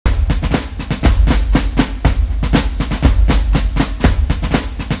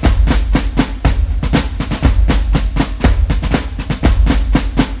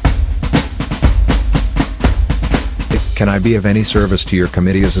Can I be of any service to your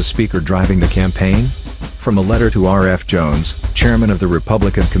committee as a speaker driving the campaign? From a letter to R.F. Jones, chairman of the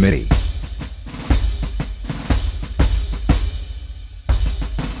Republican Committee.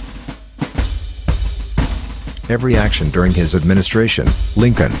 Every action during his administration,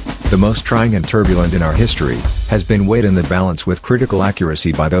 Lincoln, the most trying and turbulent in our history, has been weighed in the balance with critical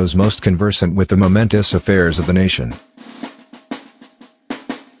accuracy by those most conversant with the momentous affairs of the nation.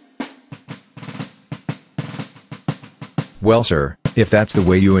 Well, sir, if that's the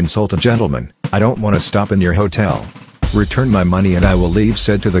way you insult a gentleman, I don't want to stop in your hotel. Return my money and I will leave,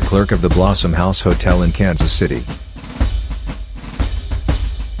 said to the clerk of the Blossom House Hotel in Kansas City.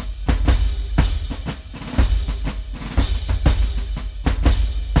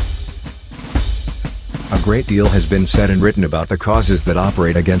 A great deal has been said and written about the causes that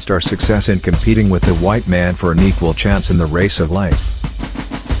operate against our success in competing with the white man for an equal chance in the race of life.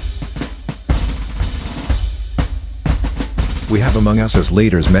 We have among us as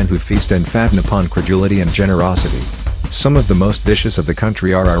leaders men who feast and fatten upon credulity and generosity. Some of the most vicious of the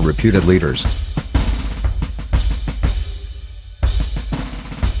country are our reputed leaders.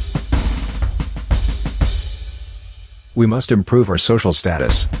 We must improve our social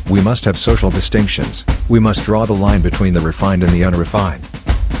status, we must have social distinctions, we must draw the line between the refined and the unrefined.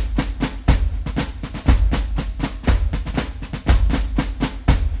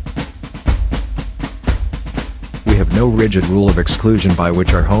 We have no rigid rule of exclusion by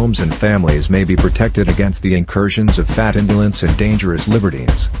which our homes and families may be protected against the incursions of fat indolents and dangerous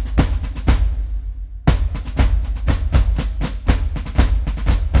libertines.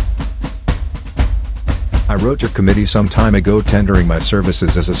 I wrote your committee some time ago tendering my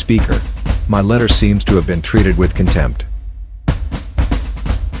services as a speaker. My letter seems to have been treated with contempt.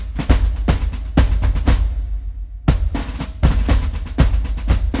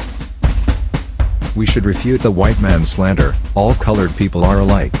 We should refute the white man's slander, all colored people are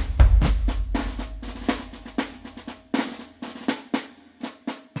alike.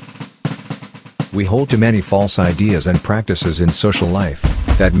 We hold to many false ideas and practices in social life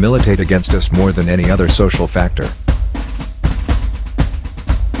that militate against us more than any other social factor.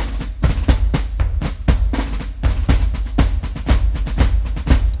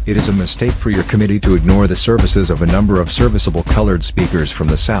 It is a mistake for your committee to ignore the services of a number of serviceable colored speakers from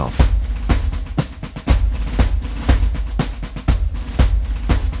the South.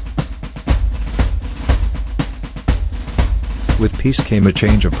 With peace came a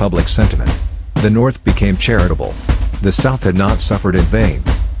change of public sentiment. The North became charitable. The South had not suffered in vain.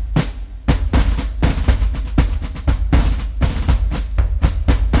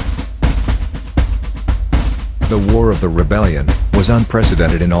 The War of the Rebellion was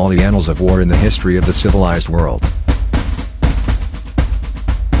unprecedented in all the annals of war in the history of the civilized world.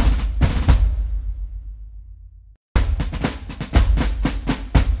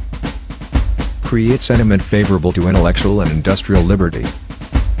 Create sentiment favorable to intellectual and industrial liberty.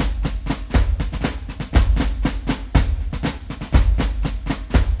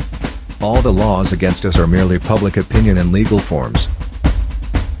 All the laws against us are merely public opinion and legal forms.